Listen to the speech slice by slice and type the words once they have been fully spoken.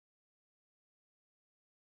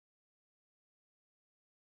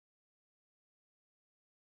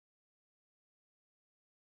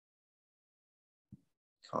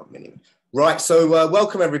Can't minimum. Right, so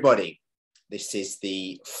welcome everybody. This is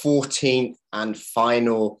the 14th and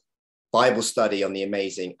final Bible study on the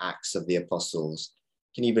amazing Acts of the Apostles.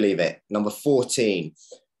 Can you believe it? Number 14.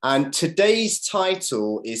 And today's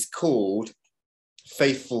title is called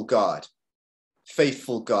Faithful God.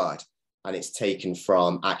 Faithful God. And it's taken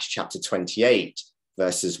from Acts chapter 28,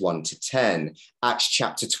 verses 1 to 10. Acts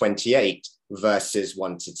chapter 28, verses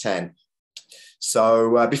 1 to 10.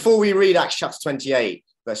 So before we read Acts chapter 28,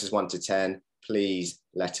 verses 1 to 10, please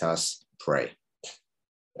let us pray.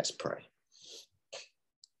 Let's pray.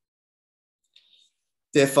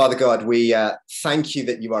 Dear Father God, we thank you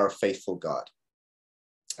that you are a faithful God.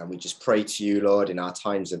 And we just pray to you, Lord, in our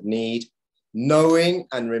times of need, knowing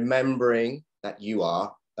and remembering that you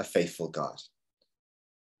are a faithful God.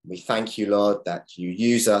 We thank you, Lord, that you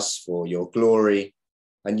use us for your glory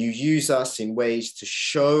and you use us in ways to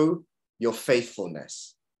show your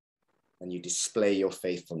faithfulness. And you display your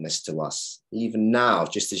faithfulness to us, even now,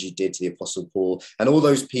 just as you did to the Apostle Paul and all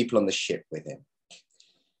those people on the ship with him.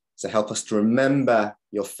 So help us to remember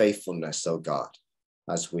your faithfulness, oh God,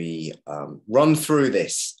 as we run through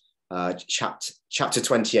this chapter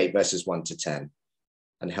 28, verses 1 to 10,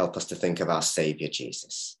 and help us to think of our Savior,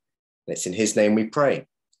 Jesus. And it's in his name we pray.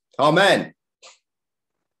 Amen.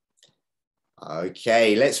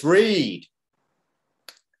 Okay, let's read.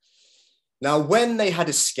 Now, when they had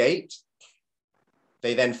escaped,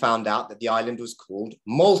 they then found out that the island was called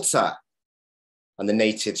Malta, and the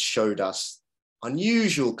natives showed us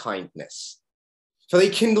unusual kindness. For they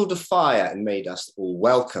kindled a fire and made us all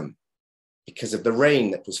welcome because of the rain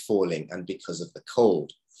that was falling and because of the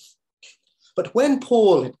cold. But when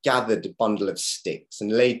Paul had gathered a bundle of sticks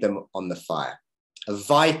and laid them on the fire, a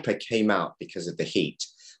viper came out because of the heat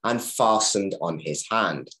and fastened on his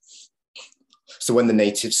hand. So when the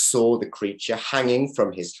natives saw the creature hanging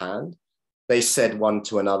from his hand, they said one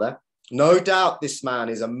to another, "No doubt this man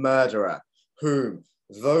is a murderer whom,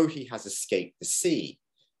 though he has escaped the sea,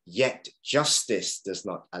 yet justice does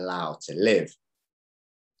not allow to live."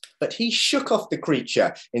 But he shook off the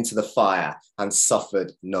creature into the fire and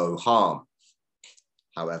suffered no harm.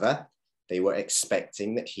 However, they were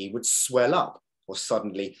expecting that he would swell up or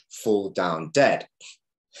suddenly fall down dead.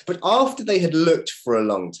 But after they had looked for a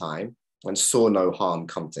long time and saw no harm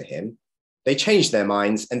come to him, they changed their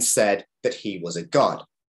minds and said that he was a god.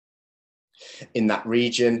 In that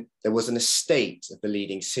region, there was an estate of the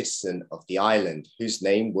leading citizen of the island, whose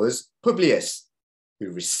name was Publius,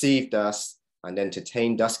 who received us and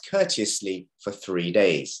entertained us courteously for 3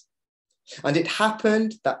 days. And it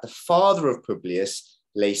happened that the father of Publius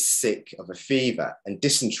lay sick of a fever and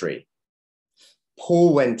dysentery.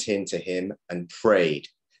 Paul went in to him and prayed,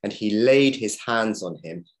 and he laid his hands on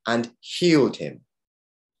him and healed him.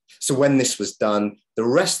 So when this was done, the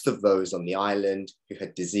rest of those on the island who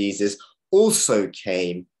had diseases also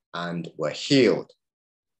came and were healed.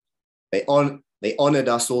 They honored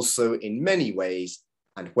us also in many ways,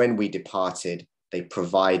 and when we departed, they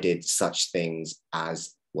provided such things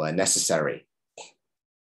as were necessary.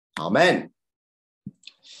 Amen.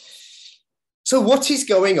 So what is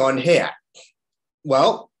going on here?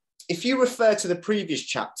 Well, if you refer to the previous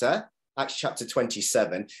chapter, Acts chapter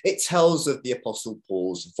 27, it tells of the Apostle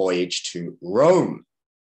Paul's voyage to Rome.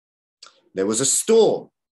 There was a storm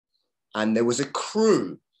and there was a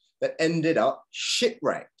crew that ended up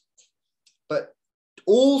shipwrecked. But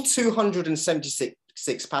all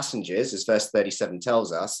 276 passengers, as verse 37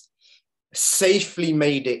 tells us, safely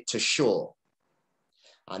made it to shore.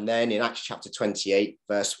 And then in Acts chapter 28,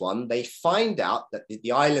 verse 1, they find out that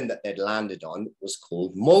the island that they'd landed on was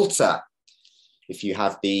called Malta. If you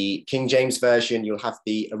have the King James Version, you'll have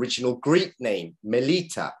the original Greek name,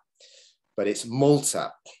 Melita, but it's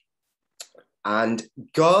Malta. And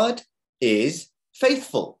God is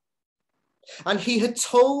faithful. And he had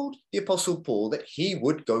told the Apostle Paul that he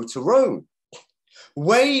would go to Rome.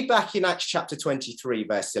 Way back in Acts chapter 23,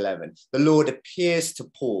 verse 11, the Lord appears to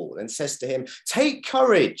Paul and says to him, "Take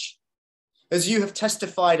courage, as you have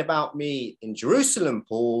testified about me in Jerusalem,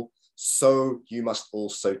 Paul, so you must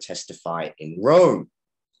also testify in Rome."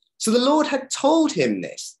 So the Lord had told him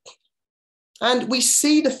this. And we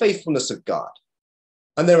see the faithfulness of God.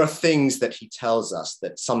 And there are things that he tells us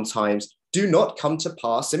that sometimes do not come to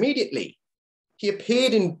pass immediately. He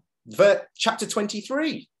appeared in chapter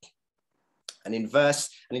 23. And in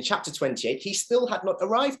chapter 28, he still had not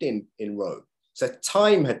arrived in Rome. So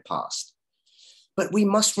time had passed. But we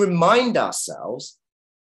must remind ourselves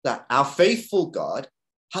that our faithful God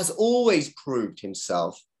has always proved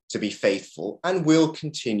himself to be faithful and will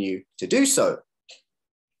continue to do so.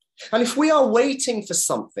 And if we are waiting for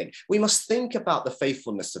something, we must think about the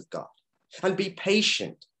faithfulness of God. and be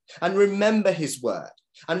patient and remember his word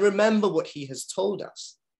and remember what he has told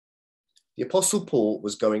us. The Apostle Paul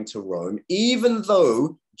was going to Rome, even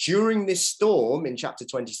though during this storm in chapter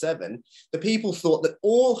 27, the people thought that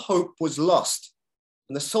all hope was lost,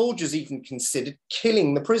 and the soldiers even considered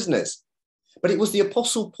killing the prisoners. But it was the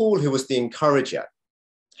Apostle Paul who was the encourager.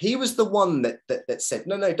 He was the one that said,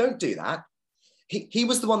 no, don't do that. He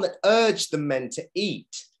was the one that urged the men to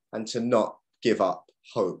eat and to not give up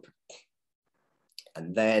hope.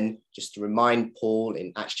 And then, just to remind Paul,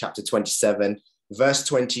 in Acts chapter 27, verse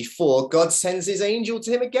 24, God sends his angel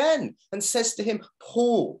to him again and says to him,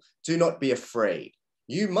 Paul, do not be afraid.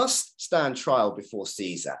 You must stand trial before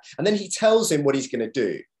Caesar. And then he tells him what he's going to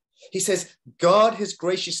do. He says, God has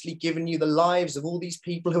graciously given you the lives of all these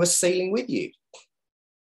people who are sailing with you.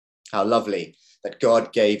 How lovely that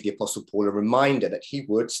God gave the Apostle Paul a reminder that he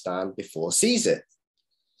would stand before Caesar.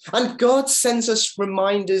 And God sends us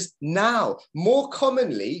reminders now, more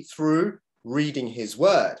commonly through reading his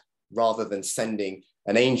word, rather than sending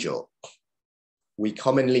an angel. We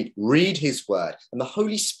commonly read his word, and the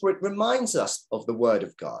Holy Spirit reminds us of the word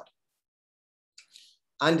of God.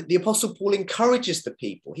 And the Apostle Paul encourages the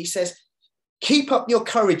people. He says, keep up your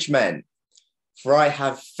courage, men, for I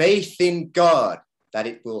have faith in God that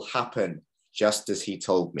it will happen just as he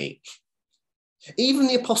told me. Even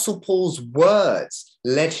the Apostle Paul's words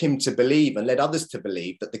led him to believe and led others to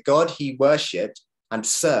believe that the God he worshipped and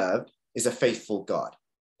served is a faithful God.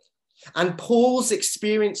 And Paul's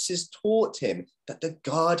experiences taught him that the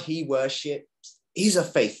God he worships is a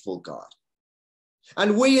faithful God.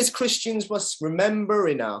 And we as Christians must remember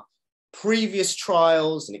in our previous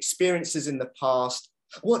trials and experiences in the past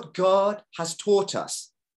what God has taught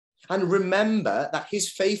us, and remember that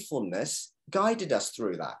his faithfulness guided us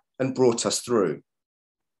through that and brought us through.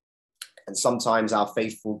 And sometimes our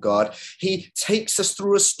faithful God, he takes us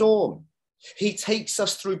through a storm. He takes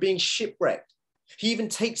us through being shipwrecked. He even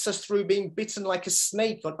takes us through being bitten like a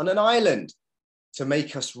snake on an island to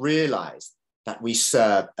make us realize that we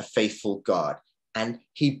serve a faithful God. And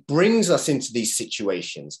he brings us into these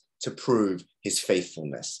situations to prove his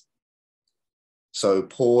faithfulness. So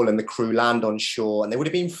Paul and the crew land on shore, and they would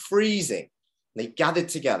have been freezing. They gathered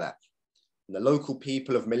together. And the local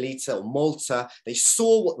people of Melita or Malta, they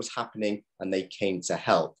saw what was happening and they came to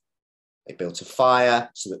help. They built a fire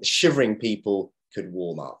so that the shivering people could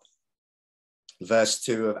warm up. Verse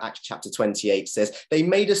 2 of Acts chapter 28 says, they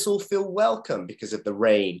made us all feel welcome because of the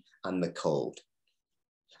rain and the cold.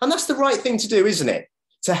 And that's the right thing to do, isn't it?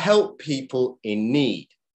 To help people in need,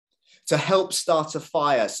 to help start a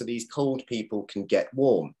fire so these cold people can get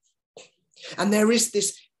warm. And there is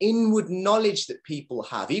this inward knowledge that people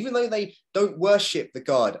have, even though they don't worship the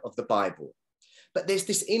God of the Bible. But there's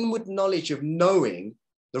this inward knowledge of knowing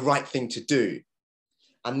the right thing to do.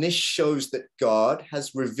 And this shows that God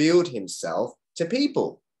has revealed himself to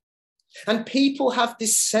people. And people have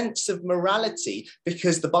this sense of morality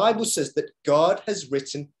because the Bible says that God has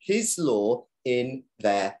written his law in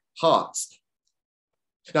their hearts.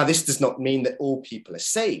 Now, this does not mean that all people are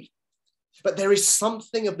saved, but there is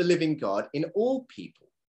something of the living God in all people.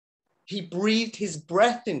 He breathed his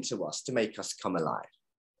breath into us to make us come alive.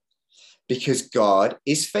 Because God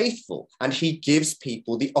is faithful and he gives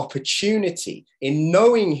people the opportunity in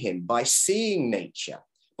knowing him by seeing nature,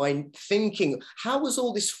 by thinking, how was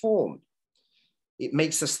all this formed? It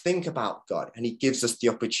makes us think about God and he gives us the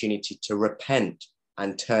opportunity to repent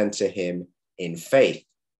and turn to him in faith.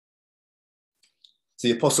 So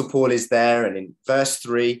the Apostle Paul is there, and in verse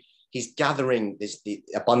 3, he's gathering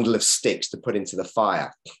a bundle of sticks to put into the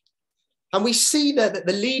fire. And we see that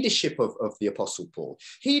the leadership of the Apostle Paul,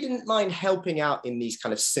 he didn't mind helping out in these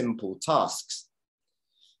kind of simple tasks.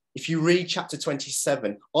 If you read chapter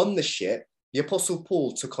 27, on the ship, the Apostle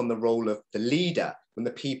Paul took on the role of the leader when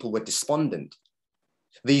the people were despondent.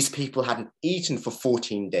 These people hadn't eaten for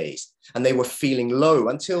 14 days and they were feeling low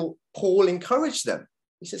until Paul encouraged them.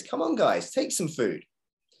 He says, come on, guys, take some food.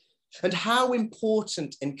 And how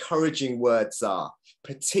important encouraging words are,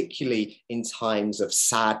 particularly in times of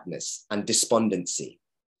sadness and despondency.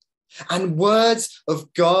 And words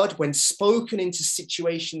of God, when spoken into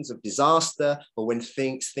situations of disaster or when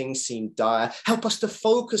things seem dire, help us to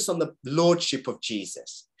focus on the lordship of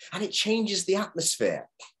Jesus. And it changes the atmosphere.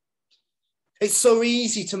 It's so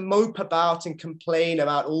easy to mope about and complain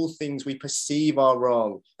about all things we perceive are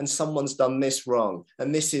wrong, and someone's done this wrong,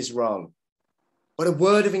 and this is wrong. But a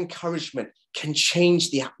word of encouragement can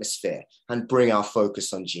change the atmosphere and bring our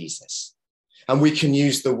focus on Jesus. And we can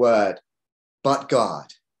use the word, but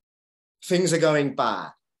God. Things are going bad,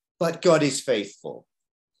 but God is faithful.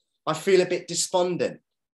 I feel a bit despondent,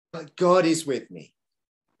 but God is with me.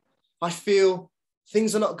 I feel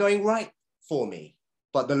things are not going right for me,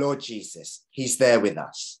 but the Lord Jesus, he's there with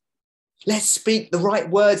us. Let's speak the right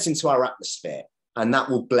words into our atmosphere, and that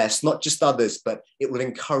will bless not just others, but it will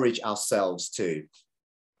encourage ourselves too.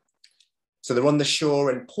 So they're on the shore,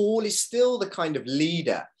 and Paul is still the kind of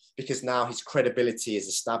leader because now his credibility is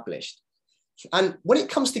established. And when it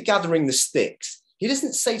comes to gathering the sticks, he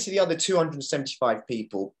doesn't say to the other 275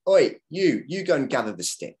 people, oi, you go and gather the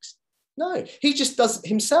sticks. No, he just does it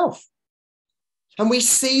himself. And we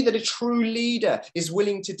see that a true leader is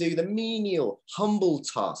willing to do the menial, humble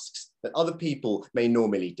tasks that other people may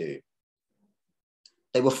normally do.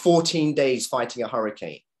 They were 14 days fighting a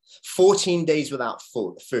hurricane, 14 days without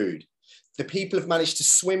food. The people have managed to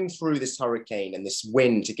swim through this hurricane and this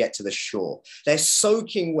wind to get to the shore. They're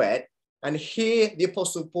soaking wet. And here the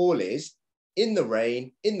Apostle Paul is in the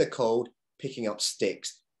rain, in the cold, picking up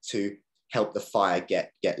sticks to help the fire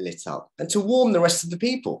get lit up and to warm the rest of the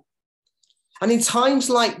people. And in times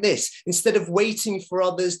like this, instead of waiting for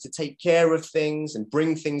others to take care of things and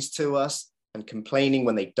bring things to us and complaining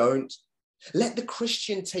when they don't, let the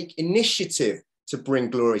Christian take initiative to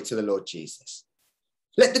bring glory to the Lord Jesus.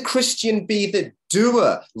 Let the Christian be the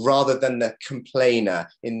doer rather than the complainer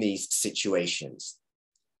in these situations.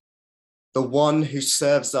 The one who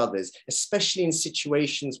serves others, especially in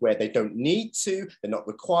situations where they don't need to, they're not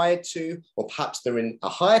required to, or perhaps they're in a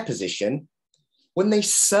higher position. When they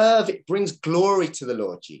serve, it brings glory to the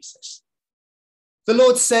Lord Jesus. The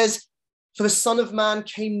Lord says, for the Son of Man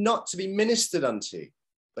came not to be ministered unto,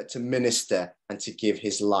 but to minister and to give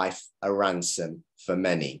his life a ransom for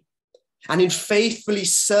many. And in faithfully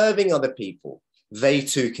serving other people, they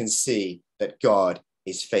too can see that God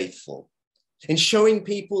is faithful. In showing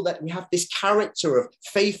people that we have this character of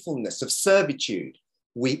faithfulness, of servitude,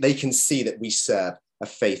 they can see that we serve a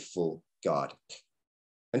faithful God.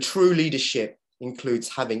 And true leadership includes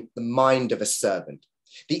having the mind of a servant,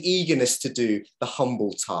 the eagerness to do the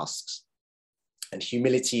humble tasks. And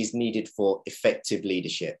humility is needed for effective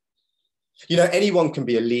leadership. You know, anyone can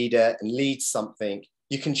be a leader and lead something.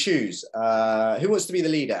 You can choose. Who wants to be the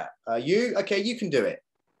leader? You? Okay, you can do it.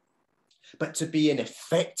 But to be an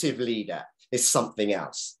effective leader is something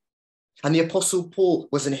else. And the Apostle Paul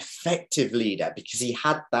was an effective leader because he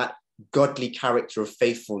had that godly character of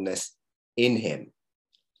faithfulness in him.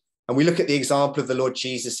 And we look at the example of the Lord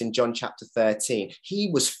Jesus in John chapter 13. He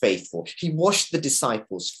was faithful. He washed the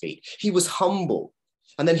disciples' feet. He was humble.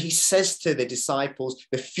 And then he says to the disciples,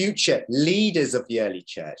 the future leaders of the early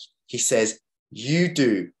church, he says, you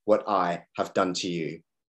do what I have done to you.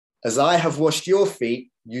 As I have washed your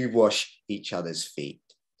feet, you wash each other's feet.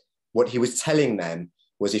 What he was telling them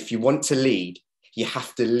was, if you want to lead, you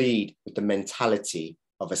have to lead with the mentality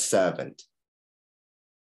of a servant.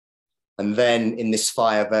 And then in this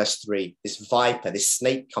fire, verse 3, this viper, this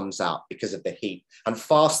snake comes out because of the heat and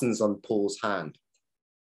fastens on Paul's hand.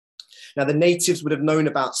 Now, the natives would have known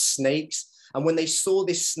about snakes. And when they saw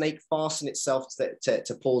this snake fasten itself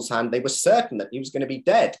to Paul's hand, they were certain that he was going to be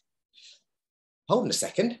dead. Hold on a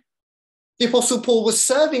second. The Apostle Paul was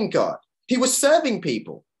serving God. He was serving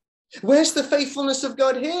people. Where's the faithfulness of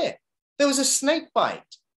God here? There was a snake bite.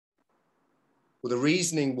 Well, the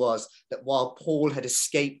reasoning was that while Paul had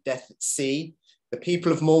escaped death at sea, the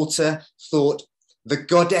people of Malta thought the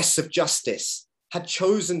goddess of justice had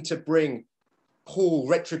chosen to bring Paul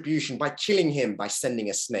retribution by killing him by sending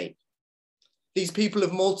a snake. These people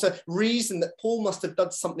of Malta reasoned that Paul must have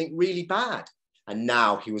done something really bad, and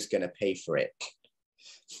now he was going to pay for it.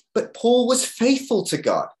 But Paul was faithful to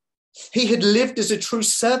God. He had lived as a true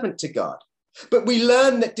servant to God. But we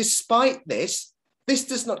learn that despite this, this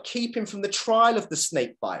does not keep him from the trial of the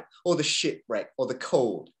snake bite or the shipwreck or the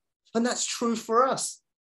cold. And that's true for us.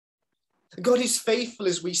 God is faithful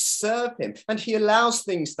as we serve him, and he allows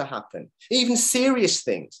things to happen, even serious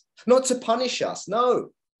things, not to punish us,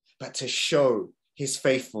 no, but to show his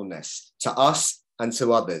faithfulness to us and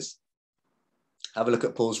to others. Have a look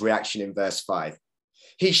at Paul's reaction in verse 5.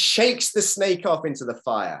 He shakes the snake off into the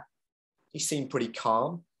fire. He seemed pretty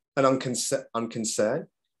calm and unconcerned.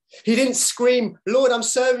 He didn't scream, Lord, I'm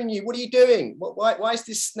serving you. What are you doing? Why is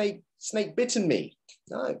this snake bitten me?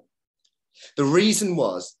 No. The reason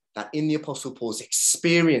was that in the Apostle Paul's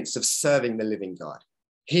experience of serving the living God,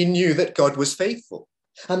 he knew that God was faithful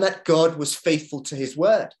and that God was faithful to his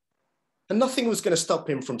word. And nothing was going to stop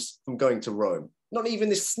him from going to Rome. Not even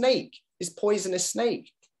this snake, this poisonous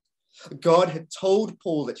snake. God had told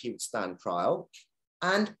Paul that he would stand trial,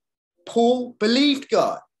 and Paul believed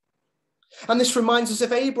God. And this reminds us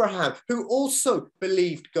of Abraham, who also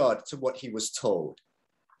believed God to what he was told,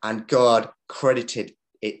 and God credited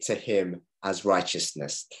it to him as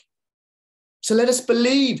righteousness. So let us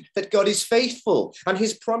believe that God is faithful and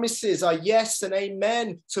his promises are yes and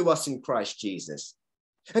amen to us in Christ Jesus.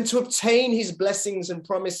 And to obtain his blessings and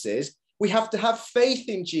promises, we have to have faith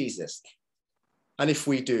in Jesus. And if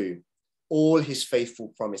we do, all his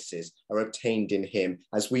faithful promises are obtained in him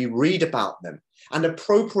as we read about them and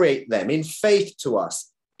appropriate them in faith to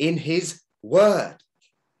us in his word.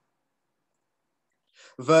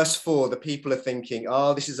 Verse 4, the people are thinking,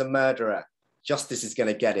 oh, this is a murderer. Justice is going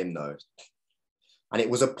to get him though. And it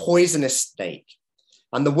was a poisonous snake.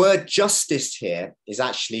 And the word justice here is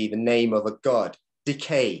actually the name of a god,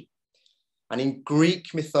 Decay. And in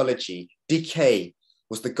Greek mythology, Decay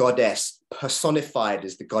was the goddess personified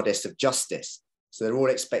as the goddess of justice. So they're all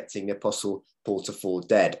expecting the Apostle Paul to fall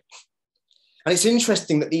dead. And it's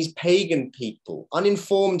interesting that these pagan people,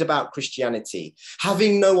 uninformed about Christianity,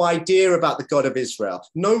 having no idea about the God of Israel,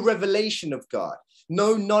 no revelation of God,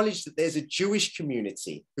 no knowledge that there's a Jewish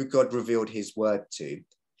community who God revealed his word to,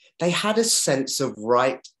 they had a sense of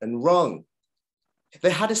right and wrong.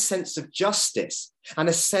 They had a sense of justice and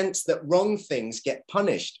a sense that wrong things get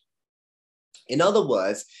punished. In other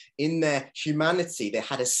words, in their humanity, they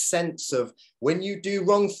had a sense of when you do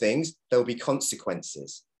wrong things, there'll be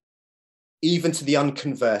consequences. Even to the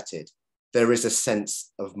unconverted, there is a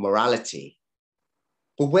sense of morality.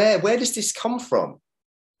 But where does this come from?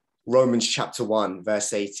 Romans chapter 1,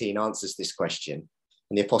 verse 18 answers this question.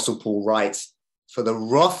 And the Apostle Paul writes, "For the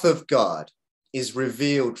wrath of God is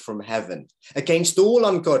revealed from heaven against all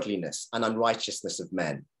ungodliness and unrighteousness of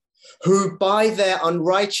men, who by their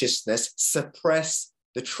unrighteousness suppress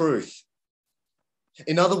the truth."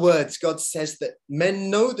 In other words, God says that men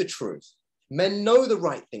know the truth. Men know the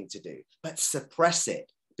right thing to do, but suppress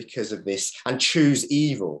it because of this and choose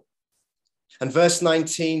evil. And verse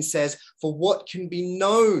 19 says, "For what can be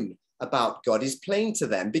known about God is plain to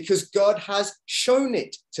them, because God has shown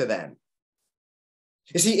it to them."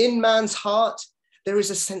 You see, in man's heart, there is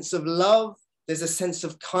a sense of love, there's a sense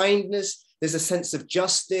of kindness, there's a sense of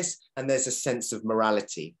justice, and there's a sense of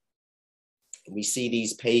morality. And we see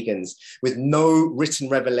these pagans with no written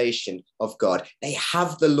revelation of God. They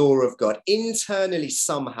have the law of God internally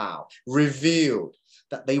somehow revealed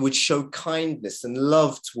that they would show kindness and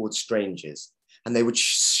love towards strangers. And they would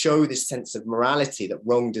show this sense of morality that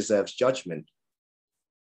wrong deserves judgment.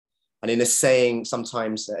 And in a saying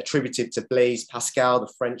sometimes attributed to Blaise Pascal,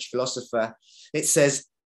 the French philosopher, it says,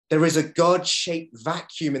 "There is a God-shaped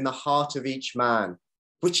vacuum in the heart of each man,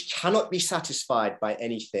 which cannot be satisfied by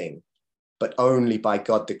anything, but only by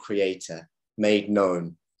God the Creator, made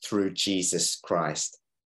known through Jesus Christ."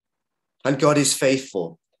 And God is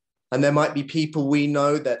faithful. And there might be people we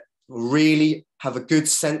know that really have a good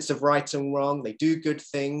sense of right and wrong. They do good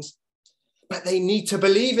things, but they need to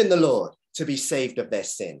believe in the Lord to be saved of their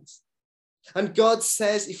sins. And God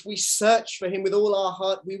says, if we search for him with all our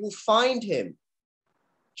heart, we will find him.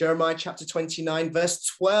 Jeremiah chapter 29, verse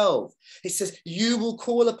 12, it says, "You will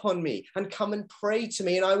call upon me and come and pray to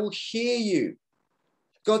me, and I will hear you."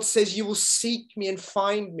 God says, "You will seek me and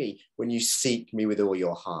find me when you seek me with all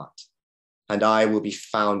your heart, and I will be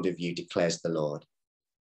found of you, declares the Lord."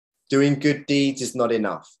 Doing good deeds is not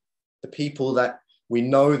enough. The people that we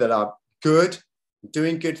know that are good,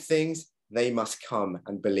 doing good things, they must come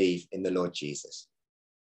and believe in the Lord Jesus.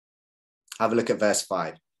 Have a look at verse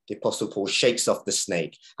 5. The Apostle Paul shakes off the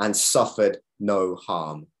snake and suffered no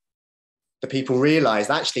harm. The people realized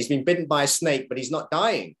actually he's been bitten by a snake, but he's not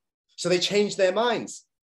dying. So they changed their minds.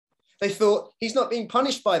 They thought he's not being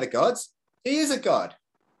punished by the gods. He is a god.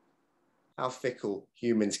 How fickle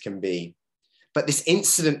humans can be. But this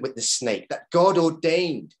incident with the snake that God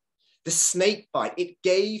ordained, the snake bite, it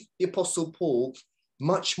gave the Apostle Paul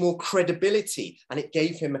much more credibility, and it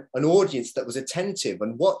gave him an audience that was attentive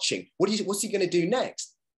and watching. What's he going to do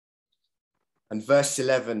next? And verse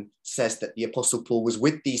 11 says that the Apostle Paul was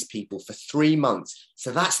with these people for 3 months.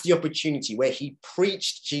 So that's the opportunity where he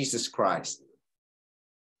preached Jesus Christ.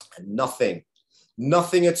 And nothing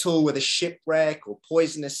at all with a shipwreck or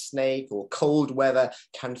poisonous snake or cold weather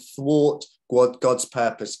can thwart God's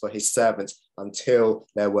purpose for his servants until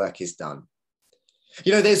their work is done.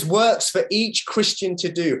 You know, there's works for each Christian to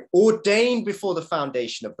do, ordained before the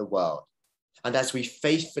foundation of the world. And as we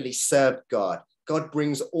faithfully serve God, God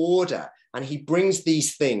brings order, and he brings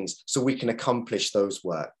these things so we can accomplish those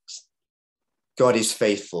works. God is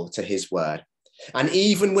faithful to his word. And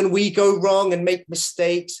even when we go wrong and make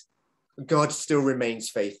mistakes, God still remains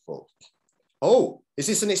faithful. Oh, is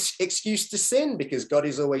this an excuse to sin because God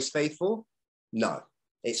is always faithful? No,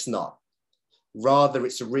 it's not. Rather,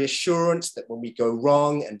 it's a reassurance that when we go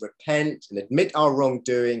wrong and repent and admit our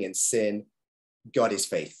wrongdoing and sin, God is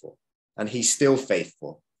faithful, and he's still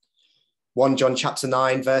faithful. 1 John chapter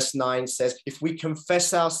 9, verse 9 says, if we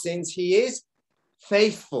confess our sins, he is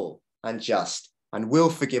faithful and just and will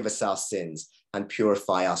forgive us our sins and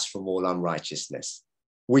purify us from all unrighteousness.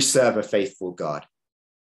 We serve a faithful God.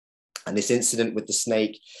 And this incident with the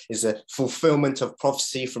snake is a fulfillment of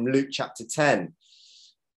prophecy from Luke chapter 10,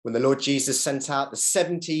 when the Lord Jesus sent out the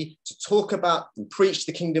 70 to talk about and preach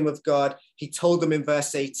the kingdom of God. He told them in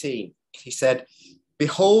verse 18, he said,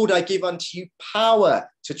 behold, I give unto you power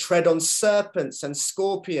to tread on serpents and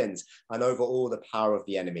scorpions and over all the power of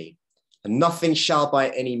the enemy, and nothing shall by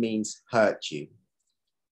any means hurt you.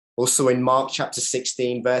 Also in Mark chapter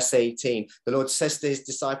 16, verse 18, the Lord says to his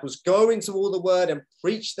disciples, go into all the world and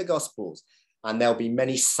preach the gospels, and there'll be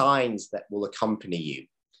many signs that will accompany you.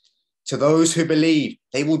 To those who believe,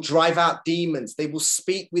 they will drive out demons. They will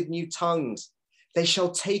speak with new tongues. They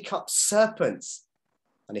shall take up serpents.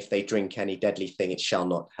 And if they drink any deadly thing, it shall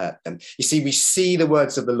not hurt them. You see, we see the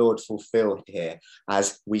words of the Lord fulfilled here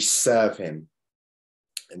as we serve him.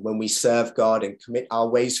 And when we serve God and commit our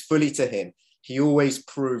ways fully to him, he always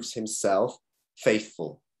proves himself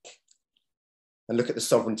faithful. And look at the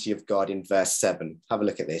sovereignty of God in verse 7. Have a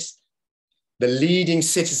look at this. The leading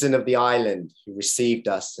citizen of the island who received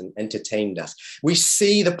us and entertained us. We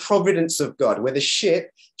see the providence of God, where the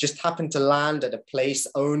ship just happened to land at a place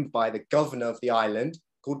owned by the governor of the island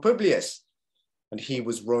called Publius. And he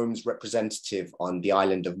was Rome's representative on the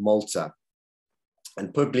island of Malta.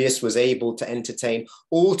 And Publius was able to entertain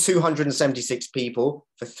all 276 people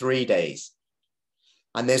for 3 days.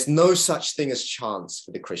 And there's no such thing as chance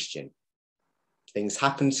for the Christian. Things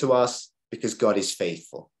happen to us because God is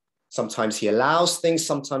faithful. Sometimes he allows things,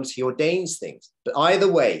 sometimes he ordains things. But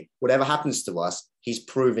either way, whatever happens to us, he's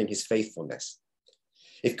proving his faithfulness.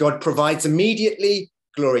 If God provides immediately,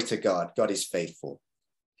 glory to God, God is faithful.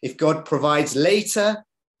 If God provides later,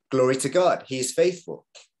 glory to God, he is faithful.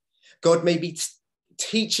 God may be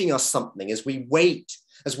teaching us something as we wait,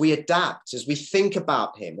 as we adapt, as we think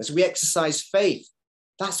about him, as we exercise faith.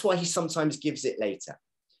 That's why he sometimes gives it later,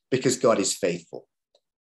 because God is faithful.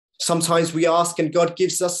 Sometimes we ask and God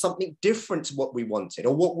gives us something different to what we wanted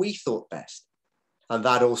or what we thought best. And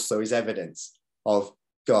that also is evidence of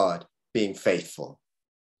God being faithful.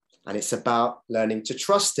 And it's about learning to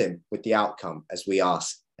trust him with the outcome as we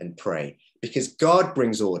ask and pray, because God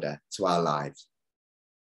brings order to our lives.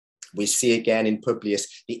 We see again in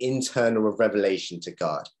Publius the internal revelation to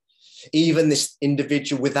God. Even this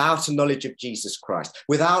individual without a knowledge of Jesus Christ,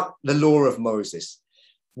 without the law of Moses,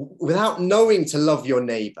 without knowing to love your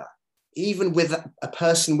neighbor, even with a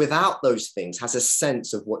person without those things, has a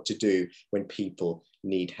sense of what to do when people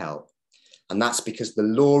need help. And that's because the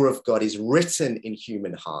law of God is written in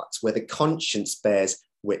human hearts, where the conscience bears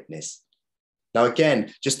witness. Now,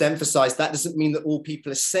 again, just to emphasize, that doesn't mean that all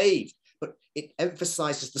people are saved, but it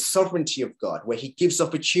emphasizes the sovereignty of God, where he gives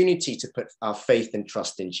opportunity to put our faith and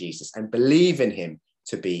trust in Jesus and believe in him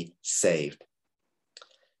to be saved.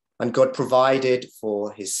 And God provided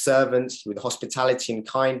for his servants with hospitality and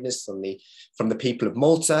kindness from the people of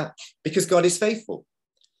Malta, because God is faithful.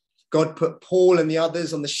 God put Paul and the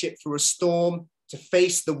others on the ship through a storm to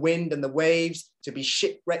face the wind and the waves, to be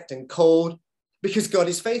shipwrecked and cold, because God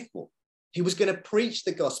is faithful. He was going to preach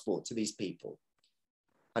the gospel to these people.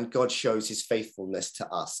 And God shows his faithfulness to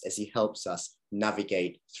us as he helps us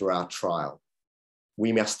navigate through our trial.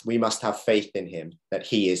 We must have faith in him that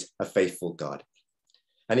he is a faithful God.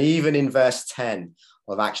 And even in verse 10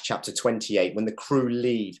 of Acts chapter 28, when the crew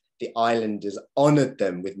leave, the islanders honored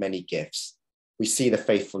them with many gifts. We see the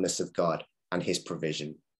faithfulness of God and his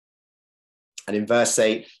provision. And in verse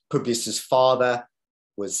 8, Publius's father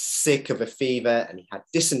was sick of a fever and he had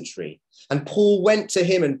dysentery. And Paul went to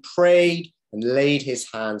him and prayed and laid his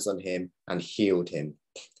hands on him and healed him.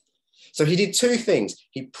 So he did two things.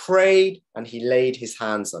 He prayed and he laid his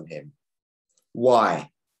hands on him.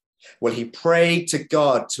 Why? Well, he prayed to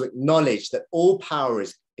God to acknowledge that all power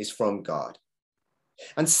is from God.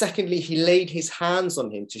 And secondly, he laid his hands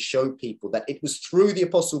on him to show people that it was through the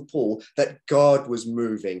Apostle Paul that God was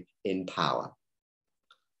moving in power.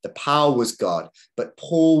 The power was God, but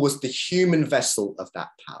Paul was the human vessel of that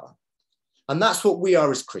power. And that's what we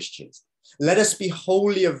are as Christians. Let us be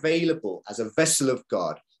wholly available as a vessel of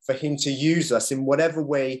God for him to use us in whatever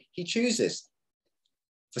way he chooses.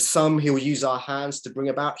 For some, he will use our hands to bring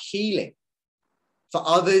about healing. For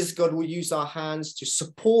others, God will use our hands to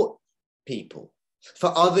support people.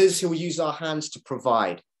 For others, he will use our hands to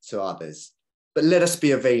provide to others. But let us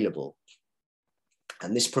be available.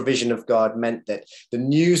 And this provision of God meant that the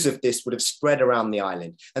news of this would have spread around the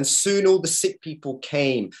island. And soon all the sick people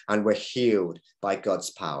came and were healed by God's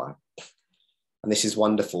power. And this is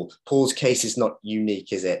wonderful. Paul's case is not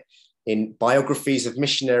unique, is it? in biographies of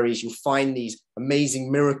missionaries, you'll find these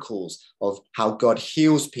amazing miracles of how God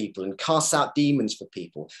heals people and casts out demons for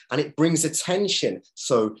people. And it brings attention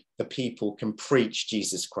so the people can preach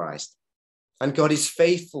Jesus Christ. And God is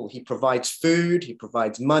faithful. He provides food, he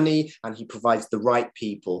provides money, and he provides the right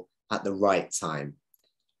people at the right time.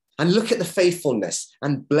 And look at the faithfulness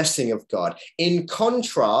and blessing of God in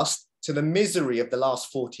contrast to the misery of the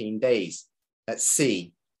last 14 days at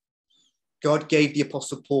sea. God gave the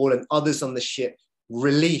Apostle Paul and others on the ship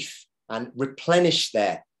relief and replenished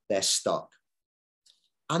their stock.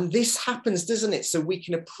 And this happens, doesn't it? So we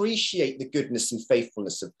can appreciate the goodness and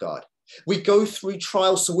faithfulness of God. We go through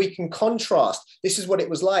trials so we can contrast. This is what it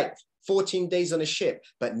was like, 14 days on a ship,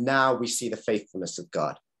 but now we see the faithfulness of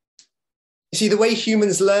God. You see, the way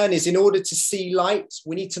humans learn is in order to see light,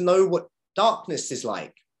 we need to know what darkness is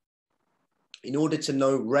like. In order to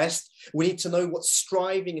know rest, we need to know what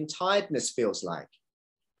striving and tiredness feels like.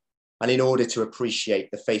 And in order to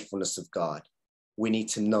appreciate the faithfulness of God, we need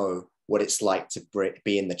to know what it's like to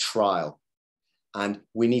be in the trial. And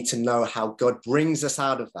we need to know how God brings us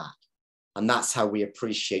out of that. And that's how we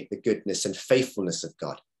appreciate the goodness and faithfulness of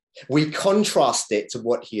God. We contrast it to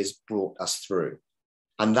what he has brought us through.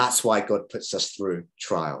 And that's why God puts us through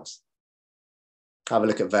trials. Have a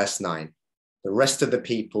look at verse 9. The rest of the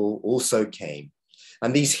people also came.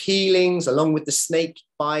 And these healings, along with the snake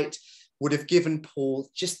bite, would have given Paul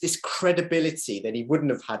just this credibility that he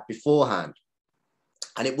wouldn't have had beforehand.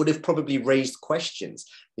 And it would have probably raised questions.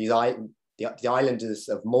 The islanders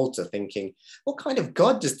of Malta thinking, what kind of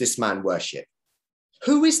God does this man worship?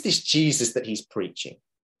 Who is this Jesus that he's preaching?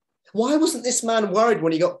 Why wasn't this man worried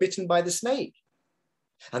when he got bitten by the snake?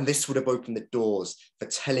 And this would have opened the doors for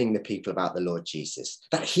telling the people about the Lord Jesus,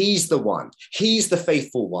 that he's the one, he's the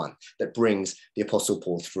faithful one that brings the Apostle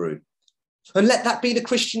Paul through. And let that be the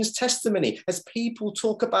Christian's testimony as people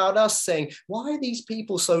talk about us saying, why are these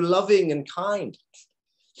people so loving and kind?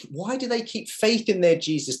 Why do they keep faith in their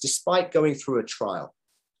Jesus despite going through a trial?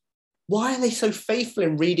 Why are they so faithful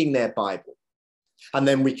in reading their Bible? And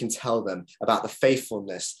then we can tell them about the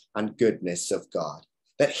faithfulness and goodness of God,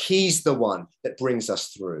 that he's the one that brings us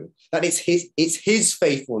through, that it's his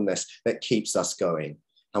faithfulness that keeps us going.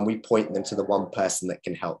 And we point them to the one person that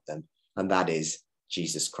can help them, and that is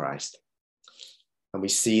Jesus Christ. And we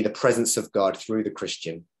see the presence of God through the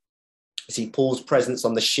Christian. See, Paul's presence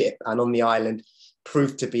on the ship and on the island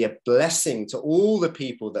proved to be a blessing to all the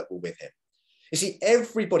people that were with him. You see,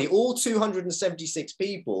 everybody, all 276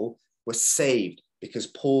 people were saved because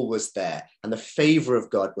Paul was there and the favor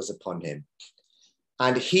of God was upon him.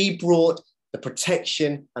 And he brought the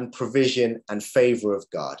protection and provision and favor of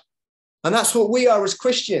God. And that's what we are as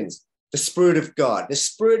Christians. The Spirit of God, the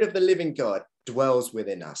Spirit of the living God dwells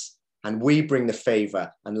within us. And we bring the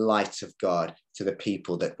favor and light of God to the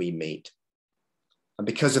people that we meet. And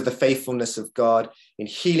because of the faithfulness of God in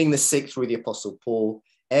healing the sick through the Apostle Paul,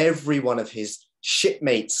 every one of his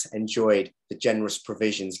shipmates enjoyed the generous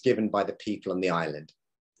provisions given by the people on the island.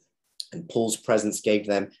 And Paul's presence gave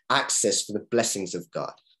them access for the blessings of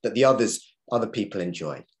God that the other people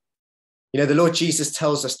enjoyed. You know, the Lord Jesus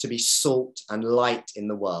tells us to be salt and light in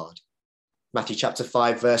the world. Matthew chapter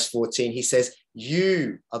 5, verse 14, he says,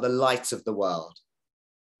 you are the light of the world.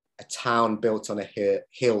 A town built on a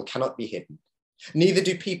hill cannot be hidden. Neither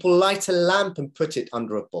do people light a lamp and put it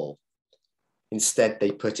under a bowl. Instead,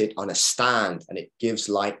 they put it on a stand and it gives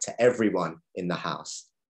light to everyone in the house.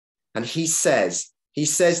 And he says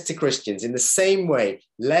to Christians, in the same way,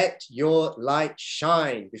 let your light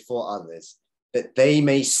shine before others, that they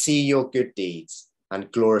may see your good deeds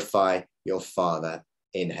and glorify your Father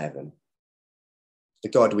in heaven. The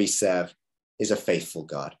God we serve is a faithful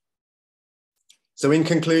God. So in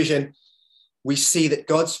conclusion, we see that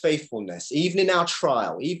God's faithfulness, even in our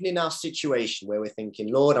trial, even in our situation where we're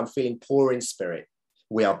thinking, Lord, I'm feeling poor in spirit,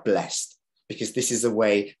 we are blessed because this is a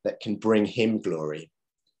way that can bring him glory.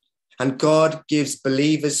 And God gives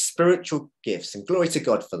believers spiritual gifts, and glory to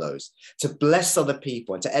God for those, to bless other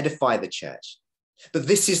people and to edify the church. But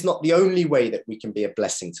this is not the only way that we can be a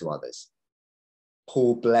blessing to others.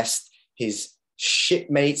 Paul blessed his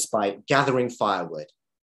shipmates by gathering firewood.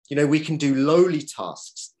 You know, we can do lowly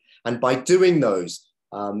tasks. And by doing those,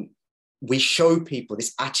 we show people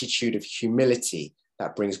this attitude of humility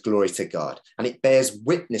that brings glory to God. And it bears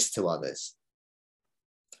witness to others.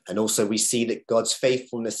 And also we see that God's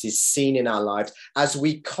faithfulness is seen in our lives as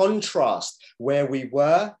we contrast where we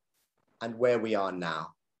were and where we are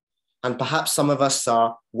now. And perhaps some of us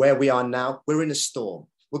are where we are now. We're in a storm.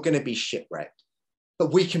 We're going to be shipwrecked.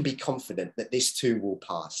 But we can be confident that this too will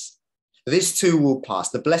pass. This too will pass.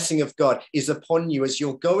 The blessing of God is upon you as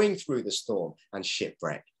you're going through the storm and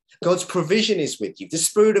shipwreck. God's provision is with you. The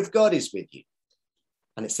Spirit of God is with you.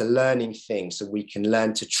 And it's a learning thing, so we can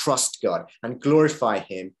learn to trust God and glorify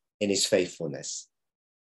him in his faithfulness.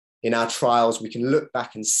 In our trials, we can look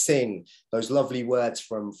back and sing those lovely words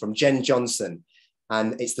from Jen Johnson.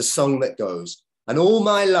 And it's the song that goes, and all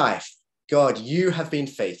my life, God, you have been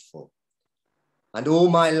faithful. And all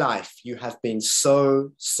my life, you have been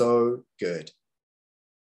so, so good.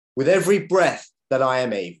 With every breath that I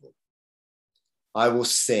am able, I will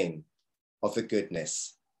sing of the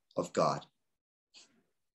goodness of God.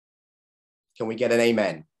 Can we get an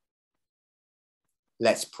amen?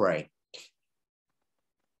 Let's pray.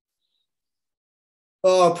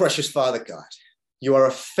 Oh, precious Father God, you are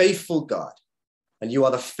a faithful God, and you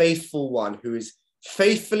are the faithful one who is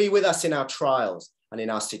faithfully with us in our trials and in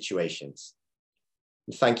our situations.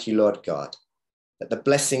 And thank you, Lord God, that the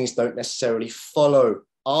blessings don't necessarily follow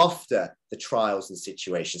after the trials and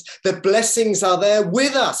situations. The blessings are there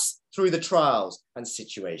with us through the trials and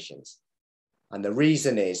situations. And the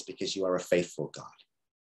reason is because you are a faithful God.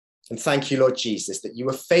 And thank you, Lord Jesus, that you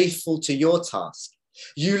were faithful to your task.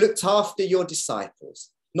 You looked after your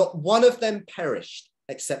disciples. Not one of them perished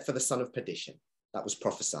except for the son of perdition. That was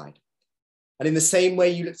prophesied. And in the same way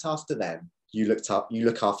you looked after them, you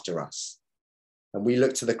look after us. And we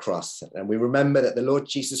look to the cross and we remember that the Lord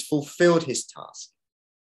Jesus fulfilled his task.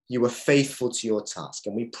 You were faithful to your task.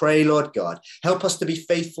 And we pray, Lord God, help us to be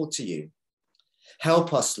faithful to you.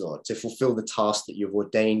 Help us, Lord, to fulfill the task that you've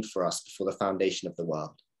ordained for us before the foundation of the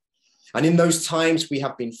world. And in those times we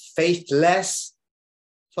have been faithless,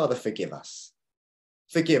 Father, forgive us.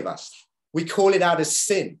 Forgive us. We call it out as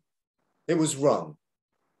sin. It was wrong.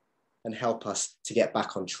 And help us to get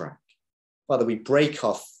back on track. Father, we break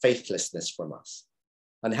off faithlessness from us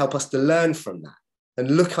and help us to learn from that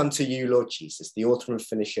and look unto you, Lord Jesus, the author and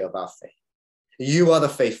finisher of our faith. You are the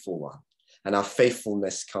faithful one, and our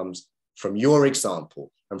faithfulness comes from your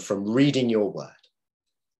example and from reading your word.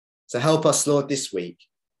 So help us, Lord, this week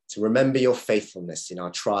to remember your faithfulness in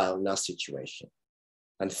our trial and our situation.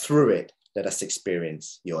 And through it, let us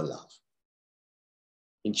experience your love.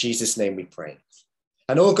 In Jesus' name we pray.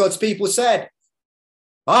 And all God's people said,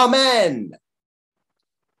 Amen.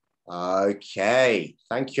 Okay,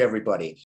 thank you, everybody.